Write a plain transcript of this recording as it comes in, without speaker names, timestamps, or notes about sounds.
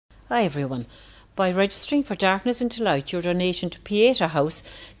Hi everyone. By registering for Darkness into Light, your donation to Pieta House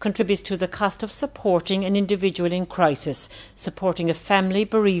contributes to the cost of supporting an individual in crisis, supporting a family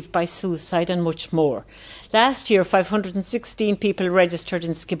bereaved by suicide and much more. Last year, 516 people registered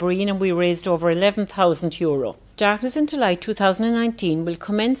in Skibbereen and we raised over €11,000. Darkness into Light 2019 will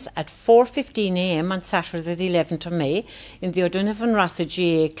commence at 4:15 a.m. on Saturday the 11th of May in the O'Donovan Rossa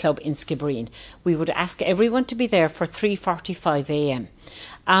GAA Club in Skibbereen. We would ask everyone to be there for 3:45 a.m.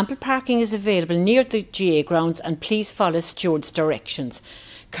 Ample parking is available near the GAA grounds and please follow steward's directions.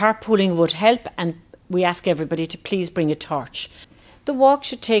 Carpooling would help and we ask everybody to please bring a torch. The walk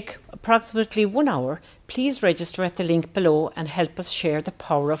should take approximately 1 hour. Please register at the link below and help us share the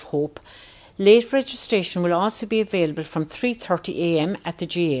power of hope. Late registration will also be available from 3:30 a.m. at the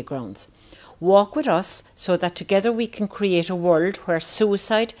GAA grounds. Walk with us so that together we can create a world where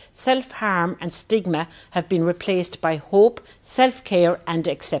suicide, self-harm and stigma have been replaced by hope, self-care and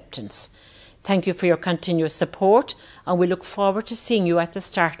acceptance. Thank you for your continuous support and we look forward to seeing you at the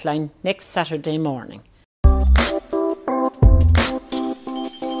start line next Saturday morning.